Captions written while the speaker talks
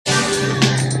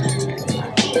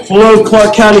Hello,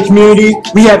 Clark County community.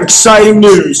 We have exciting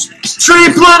news.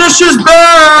 Treeplenish is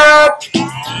back!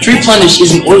 Treeplenish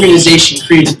is an organization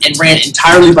created and ran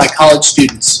entirely by college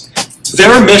students.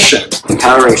 Their mission: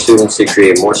 empowering students to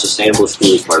create more sustainable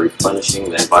schools by replenishing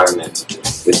the environment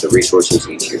with the resources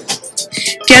each year.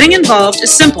 Getting involved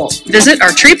is simple. Visit our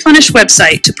Treeplenish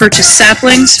website to purchase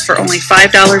saplings for only $5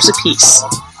 a piece.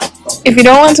 If you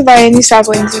don't want to buy any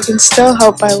saplings, you can still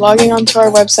help by logging onto our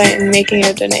website and making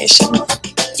a donation.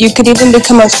 You could even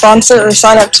become a sponsor or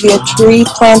sign up to be a tree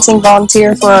planting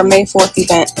volunteer for our May 4th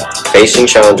event. Facing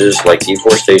challenges like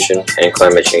deforestation and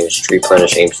climate change,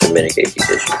 Treeplenish aims to mitigate these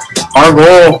issues. Our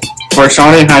goal for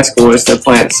Shawnee High School is to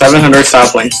plant 700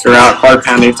 saplings throughout Clark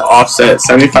County to offset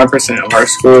 75% of our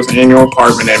school's annual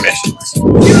carbon emissions.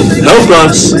 Help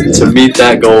us to meet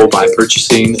that goal by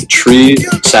purchasing tree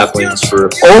saplings for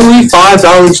only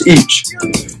 $5 each.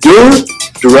 Your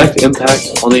direct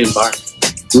impact on the environment.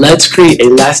 Let's create a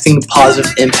lasting positive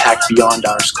impact beyond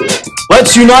our school.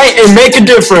 Let's unite and make a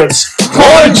difference.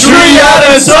 One tree at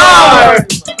a time!